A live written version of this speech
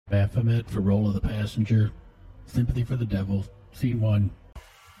Baphomet for role of the passenger. Sympathy for the devil. Scene 1.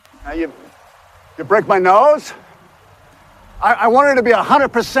 Now you break my nose? I wanted to be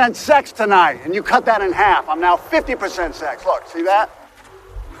 100% sex tonight, and you cut that in half. I'm now 50% sex. Look, see that?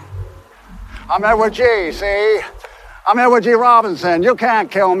 I'm Edward G, see? I'm Edward G. Robinson. You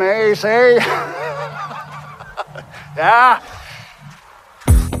can't kill me, see? Yeah?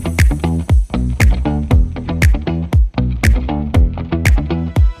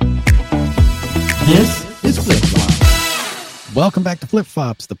 This is Flip Flops. Welcome back to Flip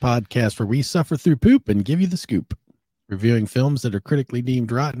Flops, the podcast where we suffer through poop and give you the scoop. Reviewing films that are critically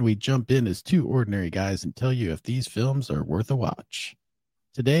deemed rotten, we jump in as two ordinary guys and tell you if these films are worth a watch.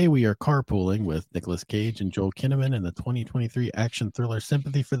 Today we are carpooling with Nicolas Cage and Joel Kinnaman in the 2023 action thriller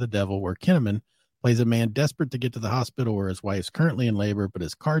Sympathy for the Devil, where Kinnaman plays a man desperate to get to the hospital where his wife is currently in labor but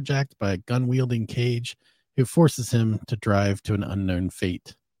is carjacked by a gun-wielding Cage who forces him to drive to an unknown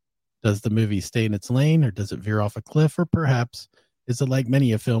fate. Does the movie stay in its lane, or does it veer off a cliff, or perhaps is it like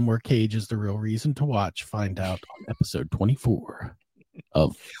many a film where Cage is the real reason to watch? Find out on episode 24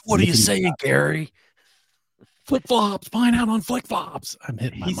 of What are you saying, Gary? Flip Flops. Find out on Flip Flops. I'm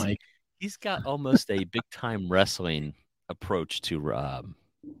hitting my mic. He's got almost a big-time wrestling approach to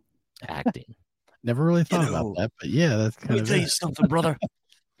acting. Never really thought about that, but yeah, that's kind Let me of tell you something, brother.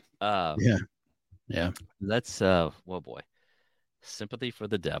 Yeah. That's well, boy. Sympathy for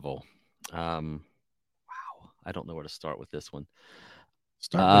the Devil. Wow. I don't know where to start with this one.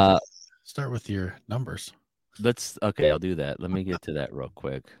 Start with your numbers. I'll do that. Let me get to that real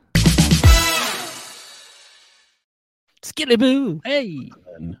quick. Skitty boo. Hey.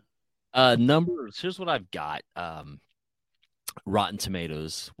 Numbers. Here's what I've got. Rotten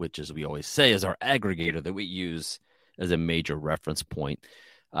Tomatoes, which, as we always say, is our aggregator that we use as a major reference point.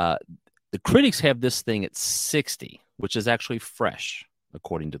 The critics have this thing at 60, which is actually fresh,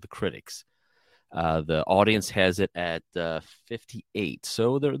 according to the critics. The audience has it at 58,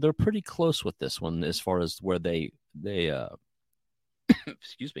 so they're pretty close with this one as far as where they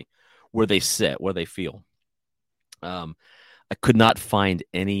excuse me, where they sit, where they feel. I could not find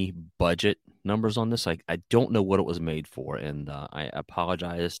any budget numbers on this. I don't know what it was made for, and I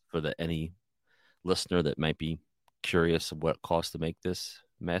apologize for any listener that might be curious of what it cost to make this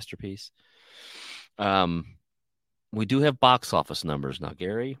masterpiece. We do have box office numbers now,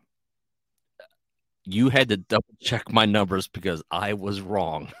 Gary. You had to double check my numbers because I was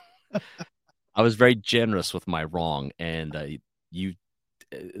wrong. I was very generous with my wrong, and you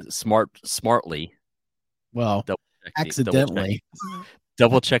smartly, well, accidentally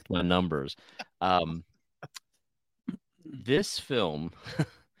double checked my numbers. This film,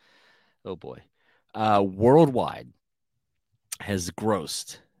 oh boy, worldwide has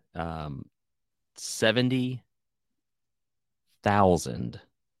grossed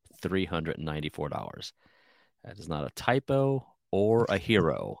 $70,394. That is not a typo or a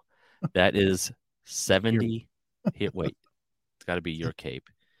hero. That is 70. Wait, it's got to be your cape.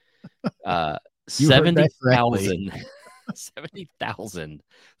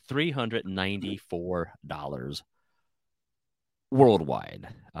 $70,394 worldwide.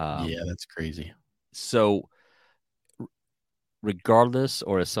 Yeah, that's crazy. So, regardless,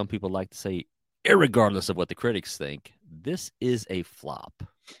 or as some people like to say, irregardless of what the critics think, this is a flop,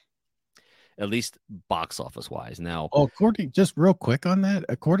 at least box office wise. Now, just real quick on that,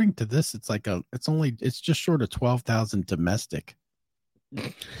 according to this, it's just short of 12,000 domestic.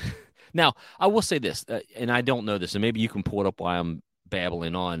 Now, I will say this, and I don't know this, and maybe you can pull it up while I'm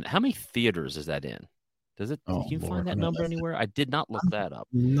babbling on. How many theaters is that in? Does it? Can you find that number anywhere? I did not look that up.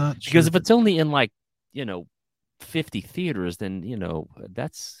 Not sure. Because if it's only in 50 theaters, then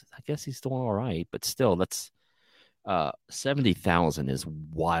that's, I guess he's doing all right, but still, that's 70,000 is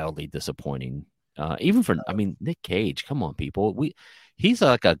wildly disappointing. Even for, Nick Cage, come on, people, he's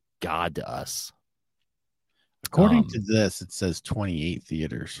like a god to us. According to this, it says 28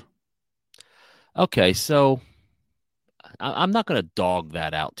 theaters. Okay, so I'm not going to dog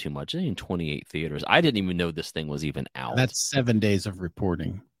that out too much. I think 28 theaters. I didn't even know this thing was even out. That's 7 days of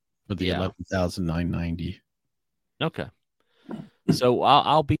reporting for the 11,990. Okay. So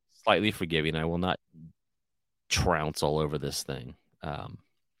I'll be slightly forgiving. I will not trounce all over this thing.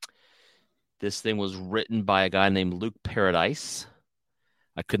 This thing was written by a guy named Luke Paradise.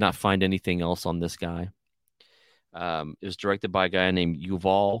 I could not find anything else on this guy. It was directed by a guy named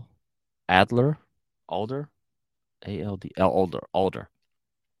Yuval Alder. Alder.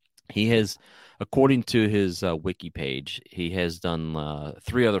 He has, according to his wiki page, he has done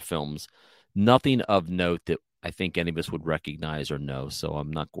 3 other films. Nothing of note that I think any of us would recognize or know. So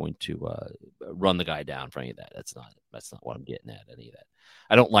I'm not going to run the guy down for any of that. That's not what I'm getting at. Any of that.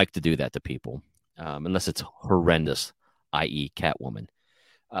 I don't like to do that to people unless it's horrendous, i.e., Catwoman.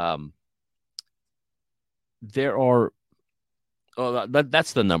 There are. Oh,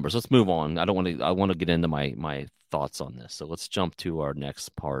 that's the numbers. Let's move on. I want to get into my thoughts on this. So let's jump to our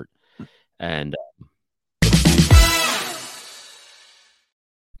next part. And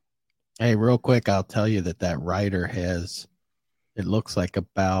hey, real quick, I'll tell you that writer has, it looks like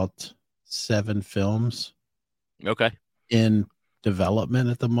about 7 films okay. in development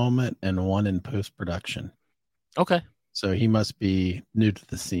at the moment and 1 in post-production. Okay. So he must be new to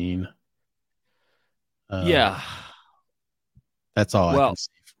the scene. Yeah. That's all I can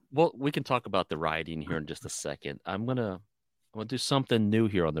see. Well, we can talk about the writing here in just a second. I'm gonna do something new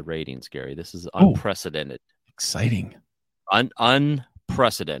here on the ratings, Gary. This is unprecedented. Exciting.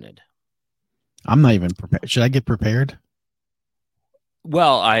 Unprecedented. I'm not even prepared. Should I get prepared?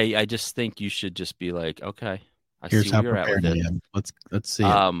 Well, I just think you should just be like, okay, Here's see how where you're prepared at I with it. am. Let's see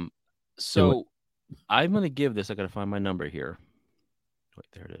it. So I'm gonna give this. I gotta find my number here. Wait,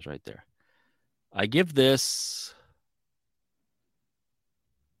 there it is, right there. I give this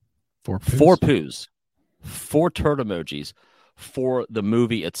 4 poos. 4 poos, 4 turd emojis for the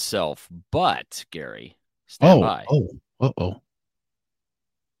movie itself. But Gary, stand by.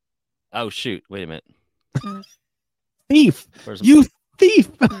 Oh shoot! Wait a minute. Thief! You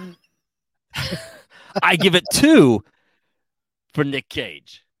thief! I give it 2 for Nick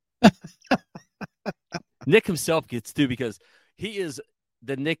Cage. Nick himself gets 2 because he is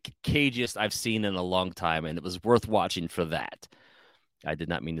the Nick Cageiest I've seen in a long time, and it was worth watching for that. I did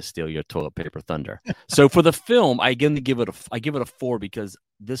not mean to steal your toilet paper thunder. So for the film, I give it a 4 because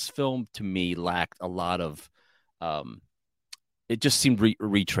this film to me lacked a lot of. It just seemed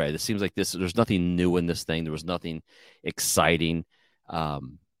retread. It seems like there's nothing new in this thing. There was nothing exciting. I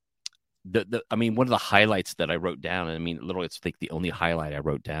mean, one of the highlights that I wrote down, and I mean, literally, it's like the only highlight I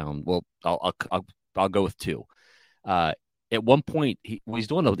wrote down. Well, I'll go with 2. At one point, he's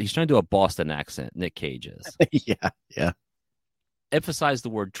trying to do a Boston accent. Nick Cage is. Yeah. Emphasize the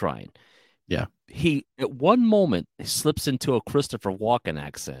word trying. Yeah. He at one moment slips into a Christopher Walken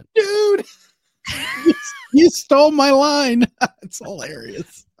accent. Dude, you stole my line. It's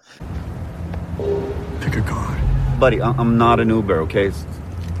hilarious. Pick a card. Buddy, I'm not an Uber, okay?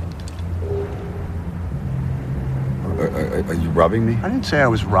 Are you robbing me? I didn't say I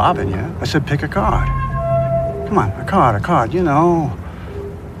was robbing you. I said pick a card. Come on, a card. You know,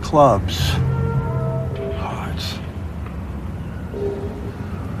 clubs, hearts.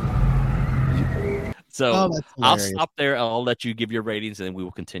 So I'll stop there. I'll let you give your ratings, and then we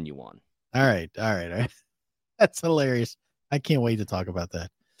will continue on. All right. That's hilarious. I can't wait to talk about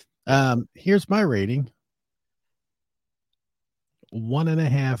that. Here's my rating.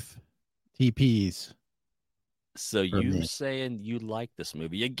 1.5 TPs. So you saying you like this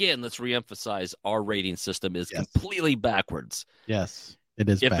movie. Again, let's reemphasize our rating system is completely backwards. Yes, it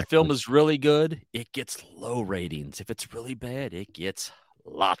is. If the film is really good, it gets low ratings. If it's really bad, it gets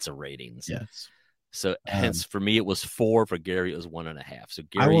lots of ratings. Yes. So hence for me, it was 4. For Gary, it was 1.5. So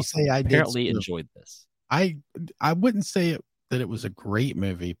Gary, I will say I apparently enjoyed this. I wouldn't say that it was a great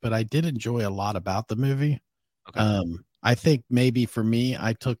movie, but I did enjoy a lot about the movie. Okay. I think maybe for me,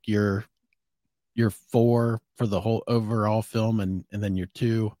 I took your 4 for the whole overall film, and then your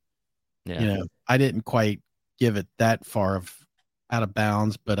 2. Yeah. You know, I didn't quite give it that far out of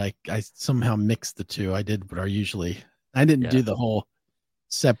bounds, but I somehow mixed the 2. I did what I didn't do the whole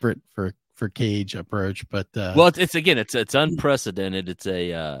separate for Cage approach, but well, it's unprecedented. It's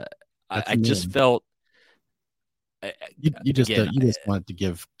I just felt you just wanted to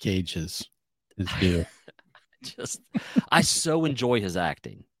give Cage his due. I so enjoy his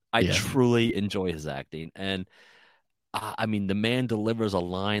acting. I truly enjoy his acting, and I mean, the man delivers a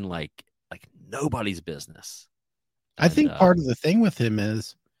line like nobody's business. I think part of the thing with him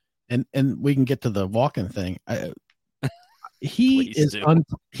is, and we can get to the Walken thing.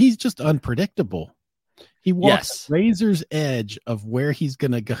 He's just unpredictable. He walks razor's edge of where he's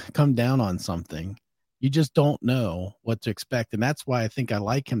going to come down on something. You just don't know what to expect, and that's why I think I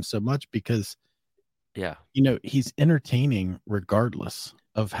like him so much because, you know, he's entertaining regardless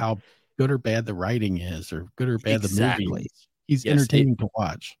of how good or bad the writing is, or good or bad the movie is. He's entertaining to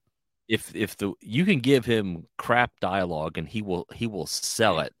watch. If you can give him crap dialogue and he will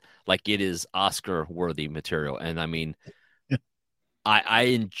sell it like it is Oscar worthy material, and I mean. I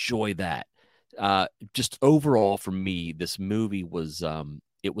enjoy that. Just overall for me, this movie was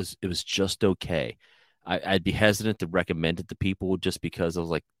it was just okay. I'd be hesitant to recommend it to people just because I was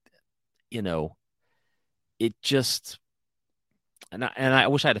like, you know, it just, and I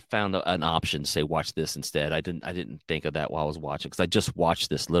wish I'd have found an option to say watch this instead. I didn't think of that while I was watching, because I just watched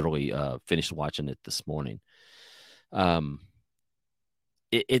this, literally finished watching it this morning.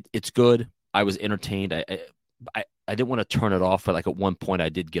 It's good. I was entertained. I didn't want to turn it off, but like at one point I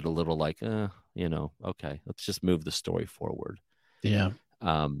did get a little like, okay, let's just move the story forward. Yeah.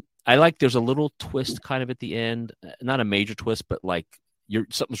 I like there's a little twist kind of at the end, not a major twist, but like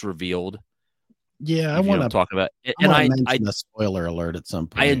something's revealed. Yeah, I want to talk about it. And I mentioned a spoiler alert at some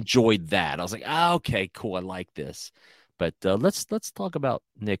point. I enjoyed that. I was like, okay, cool. I like this. But let's talk about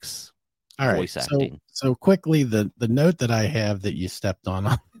Nick's voice acting. So quickly, the note that I have that you stepped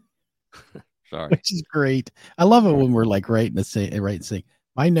on, sorry, which is great. I love it when we're like writing saying.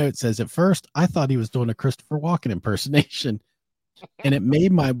 My note says, at first I thought he was doing a Christopher Walken impersonation, and it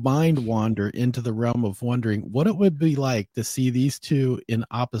made my mind wander into the realm of wondering what it would be like to see these two in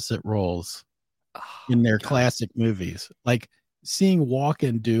opposite roles in their classic movies, like seeing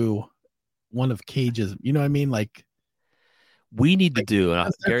Walken do one of Cage's. You know what I mean? Like, we need to do.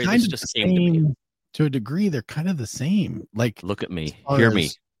 Gary, this just came to me. To a degree, they're kind of the same. Like, look at me, hear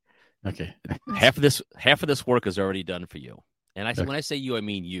me. Okay, half of this work is already done for you. And I when I say you, I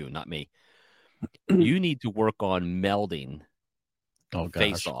mean you, not me. You need to work on melding.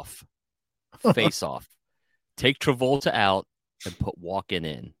 Face off. Take Travolta out and put Walken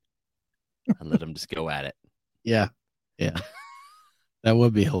in, and let him just go at it. Yeah. That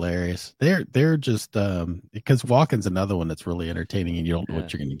would be hilarious. They're just because Walken's another one that's really entertaining, and you don't know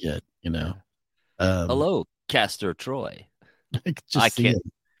what you're going to get. Hello, Castor Troy. I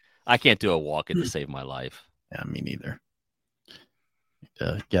can't do a Walken to save my life. Yeah, me neither.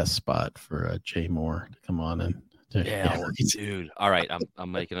 Guest spot for Jay Moore to come on and dude. All right,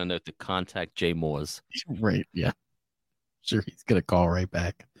 I'm making a note to contact Jay Moore's. Right, yeah. Sure, he's gonna call right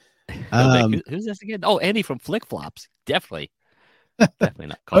back. Who's this again? Oh, Andy from Flick Flops. Definitely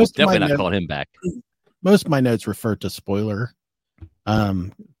not calling him back. Most of my notes refer to spoiler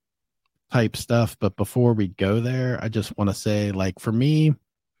type stuff, but before we go there, I just want to say, like, for me,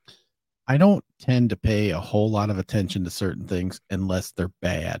 I don't tend to pay a whole lot of attention to certain things unless they're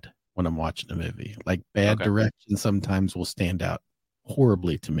bad when I'm watching a movie. Like, bad direction sometimes will stand out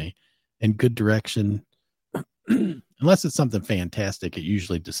horribly to me, and good direction, unless it's something fantastic, it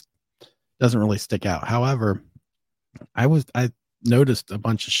usually just doesn't really stick out. However, I noticed a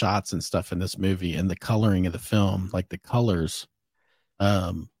bunch of shots and stuff in this movie, and the coloring of the film, like the colors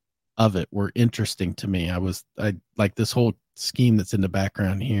of it, were interesting to me. I like this whole scheme that's in the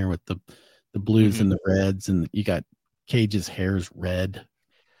background here with the blues and the reds, and you got Cage's hair's red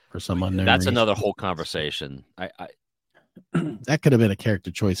for some unknown That's reason. another whole conversation. I that could have been a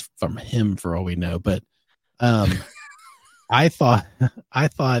character choice from him for all we know, but I thought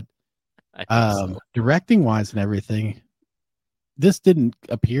so. Directing wise and everything, this didn't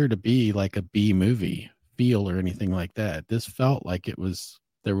appear to be like a B movie feel or anything like that. This felt like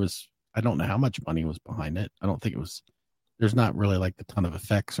there was I don't know how much money was behind it. I don't think there's not really like a ton of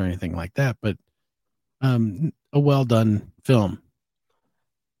effects or anything like that, but a well done film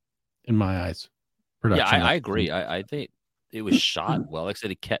in my eyes. Production. Yeah, I agree. I think it was shot well. Like I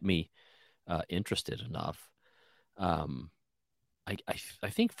said, it kept me interested enough. I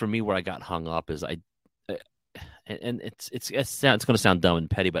think for me, where I got hung up is and it's going to sound dumb and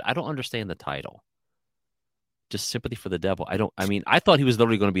petty, but I don't understand the title. Just Sympathy for the Devil. I thought he was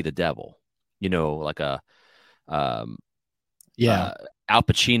literally going to be the devil, like a Al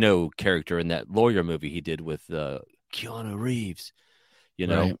Pacino character in that lawyer movie he did with Keanu Reeves,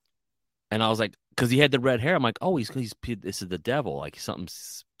 Right. And I was like, because he had the red hair, I'm like, oh, this is the devil, like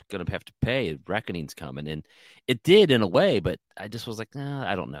something's gonna have to pay, reckoning's coming, and it did in a way, but I just was like,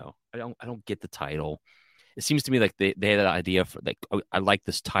 I don't know, I don't get the title. It seems to me like they had an idea for like, oh, I like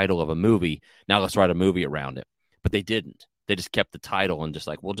this title of a movie, now let's write a movie around it, but they didn't. They just kept the title and just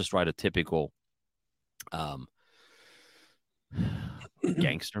like, we'll just write a typical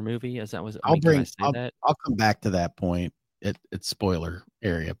gangster movie. As that was, I'll come back to that point. It's spoiler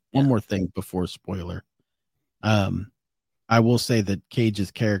area. One more thing before spoiler. I will say that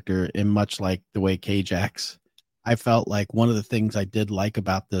Cage's character, and much like the way Cage acts, I felt like one of the things I did like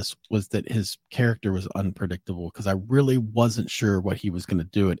about this was that his character was unpredictable, because I really wasn't sure what he was going to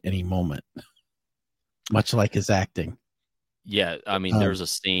do at any moment, much like his acting. Yeah, there's a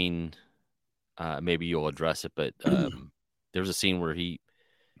scene, maybe you'll address it, but there's a scene where he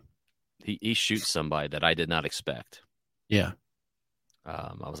shoots somebody that I did not expect. Yeah.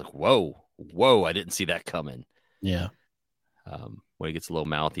 I was like, whoa, I didn't see that coming. Yeah. When he gets a little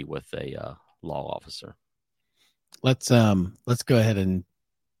mouthy with a law officer. Let's go ahead and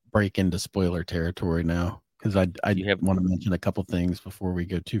break into spoiler territory now. because I want to mention a couple things before we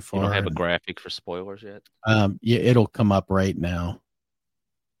go too far. You don't have a graphic for spoilers yet? Yeah, it'll come up right now.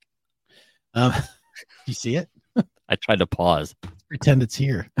 You see it? I tried to pause. Pretend it's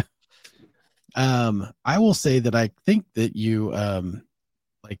here. I will say that I think that you I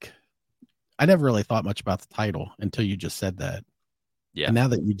never really thought much about the title until you just said that. Yeah. And now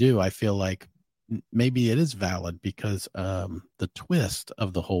that you do, I feel like maybe it is valid because the twist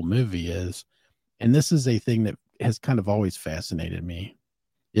of the whole movie is, and this is a thing that has kind of always fascinated me,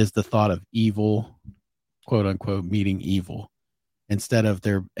 is the thought of evil, quote unquote, meeting evil, instead of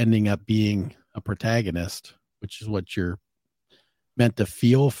there ending up being a protagonist, which is what you're meant to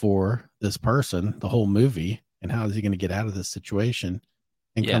feel for this person the whole movie, and how is he going to get out of this situation,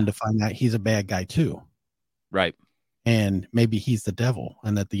 and come to find out he's a bad guy too. Right. And maybe he's the devil,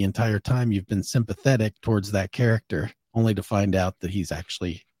 and that the entire time you've been sympathetic towards that character, only to find out that he's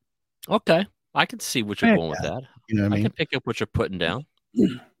actually okay. I can see what you're going with that. You know what I mean? I can pick up what you're putting down.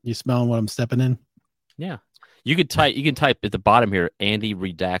 You smelling what I'm stepping in? Yeah. You can type at the bottom here, Andy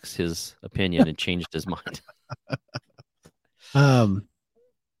redacts his opinion and changed his mind.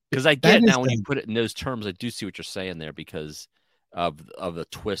 Because I get now when you put it in those terms, I do see what you're saying there because of the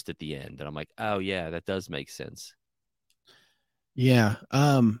twist at the end. And I'm like, oh yeah, that does make sense. Yeah.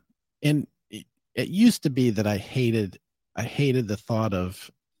 And it used to be that I hated the thought of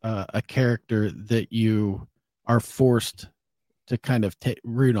a character that you are forced to kind of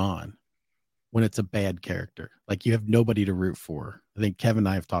root on when it's a bad character. Like you have nobody to root for. I think Kevin and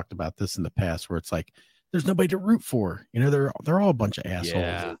I have talked about this in the past where it's like, there's nobody to root for. You know, they're all a bunch of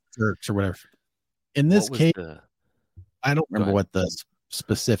assholes or jerks or whatever. In this case, I don't remember what the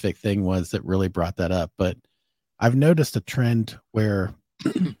specific thing was that really brought that up, but I've noticed a trend where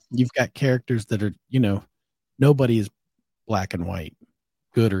you've got characters that are, you know, nobody is black and white,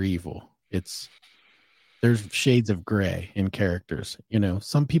 good or evil. There's shades of gray in characters. You know,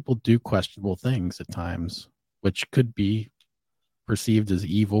 some people do questionable things at times, which could be perceived as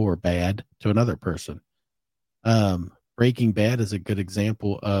evil or bad to another person. Breaking Bad is a good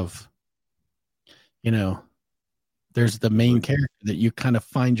example of, you know, there's the main character that you kind of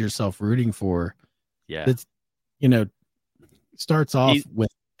find yourself rooting for. Yeah. That's, you know, starts off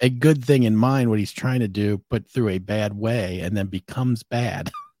with a good thing in mind, what he's trying to do, but through a bad way, and then becomes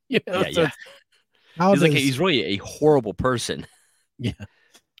bad. You know? He's really a horrible person. Yeah.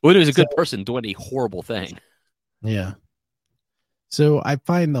 Well, he was a good person doing a horrible thing. Yeah. So I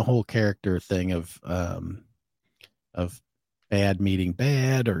find the whole character thing of bad meeting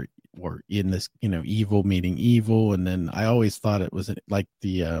bad, or in this, you know, evil meeting evil. And then I always thought it was like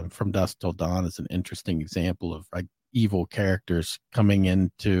the From Dusk Till Dawn is an interesting example of like evil characters coming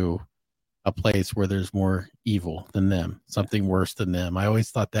into a place where there's more evil than them, something worse than them. I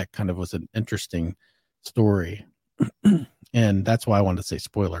always thought that kind of was an interesting story. And that's why I wanted to say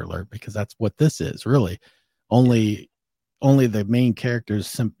spoiler alert, because that's what this is really. Only the main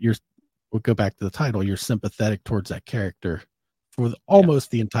characters, we'll go back to the title, you're sympathetic towards that character for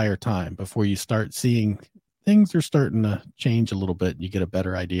almost the entire time before you start seeing things are starting to change a little bit. And you get a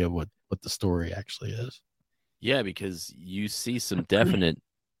better idea of what the story actually is. Yeah, because you see some definite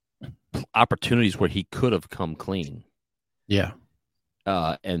opportunities where he could have come clean. Yeah.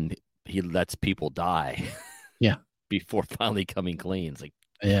 And he lets people die. Yeah. Before finally coming clean. It's like,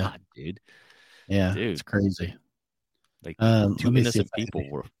 yeah, God, dude. Yeah. Dude. It's crazy. Like 2 innocent people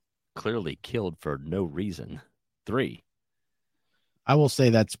were clearly killed for no reason. 3. I will say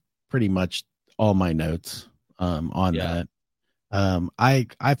that's pretty much all my notes on that.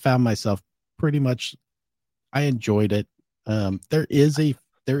 I found myself pretty much, I enjoyed it. There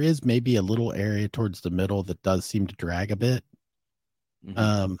is maybe a little area towards the middle that does seem to drag a bit.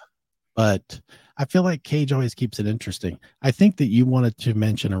 Mm-hmm. But I feel like Cage always keeps it interesting. I think that you wanted to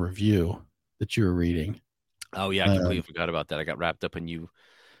mention a review that you were reading. Oh yeah, I completely forgot about that. I got wrapped up in you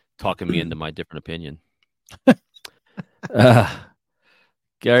talking me into my different opinion.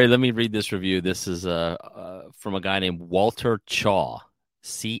 Gary, let me read this review. This is from a guy named Walter Chaw,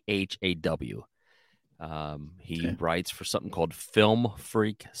 Chaw. He writes for something called Film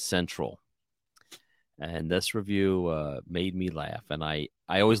Freak Central. And this review made me laugh. And I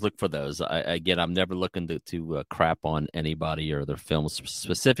always look for those. I'm never looking to crap on anybody or their films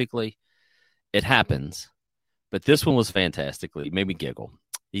specifically. It happens. But this one was fantastically, made me giggle.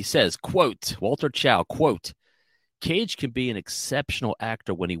 He says, quote, Walter Chaw, quote, Cage can be an exceptional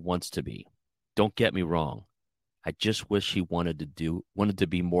actor when he wants to be. Don't get me wrong. I just wish he wanted to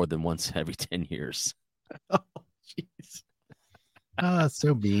be more than once every 10 years. Oh, jeez. Ah,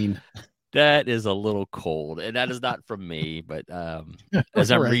 so mean. That is a little cold, and that is not from me. But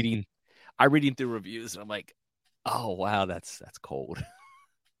as I'm reading, I'm reading through reviews and I'm like, oh wow, that's cold.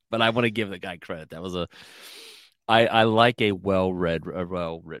 But I want to give the guy credit. That was I like a well-written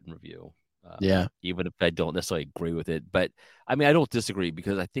review. Yeah. Even if I don't necessarily agree with it. But I mean, I don't disagree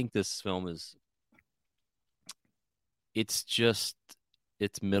because I think this film it's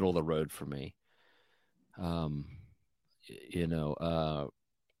middle of the road for me. I'm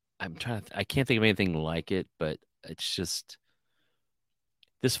trying to, I can't think of anything like it, but it's just,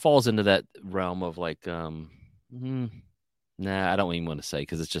 this falls into that realm of like, nah, I don't even want to say,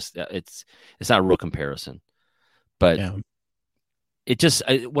 because it's just, it's not a real comparison. But Yeah. it just,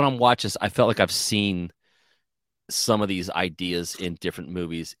 when I'm watching this, I felt like I've seen some of these ideas in different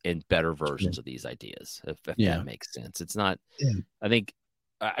movies in better versions of these ideas, if that makes sense. It's not, I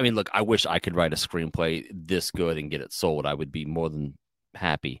mean, look, I wish I could write a screenplay this good and get it sold. I would be more than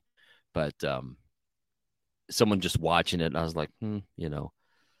happy. But someone just watching it, and I was like,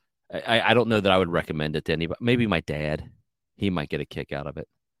 I don't know that I would recommend it to anybody. Maybe my dad, he might get a kick out of it.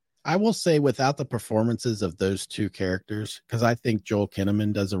 I will say, without the performances of those two characters, because I think Joel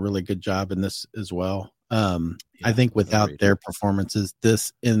Kinnaman does a really good job in this as well. I think without their performances,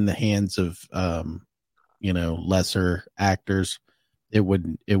 this in the hands of lesser actors, it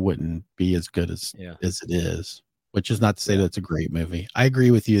wouldn't be as good as it is. Which is not to say that it's a great movie. I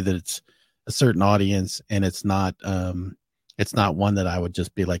agree with you that it's a certain audience, and it's not one that I would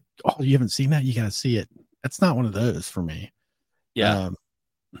just be like, oh, you haven't seen that? You got to see it. That's not one of those for me. Yeah.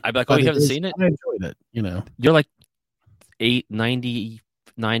 I'd be like, oh, you haven't seen it? I enjoyed it. You're like 99%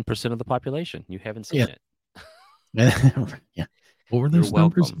 of the population. You haven't seen it. Yeah. What were those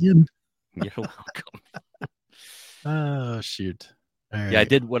numbers again? You're welcome. Oh, shoot. All right. Yeah, I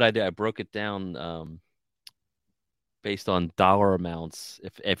did what I did. I broke it down based on dollar amounts.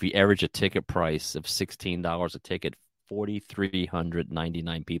 If you average a ticket price of $16 a ticket,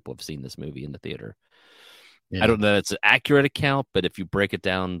 4,399 people have seen this movie in the theater. Yeah. I don't know if it's an accurate account, but if you break it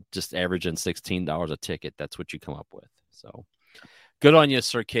down, just averaging $16 a ticket, that's what you come up with. So good on you,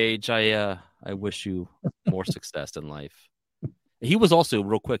 Sir Cage. I wish you more success in life. He was also,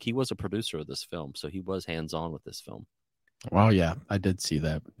 real quick, he was a producer of this film, so he was hands-on with this film. Oh, yeah, I did see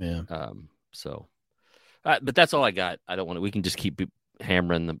that. Yeah. But that's all I got. I don't want to. We can just keep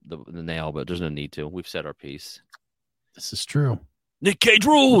hammering the nail, but there's no need to. We've said our piece. This is true. Nick Cage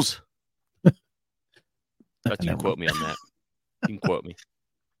rules. You can quote me on that. You can quote me.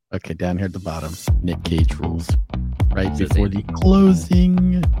 Okay, down here at the bottom, Nick Cage rules. Right before the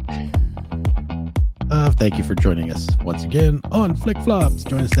closing. Thank you for joining us once again on Flick Flops.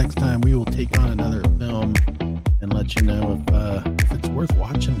 Join us next time. We will take on another film and let you know if it's worth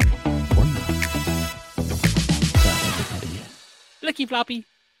watching or not. Flicky floppy.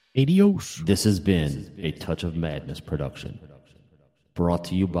 Adios. This has been a Touch of Madness production, brought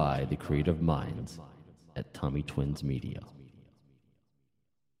to you by the creative minds at Tommy Twins Media.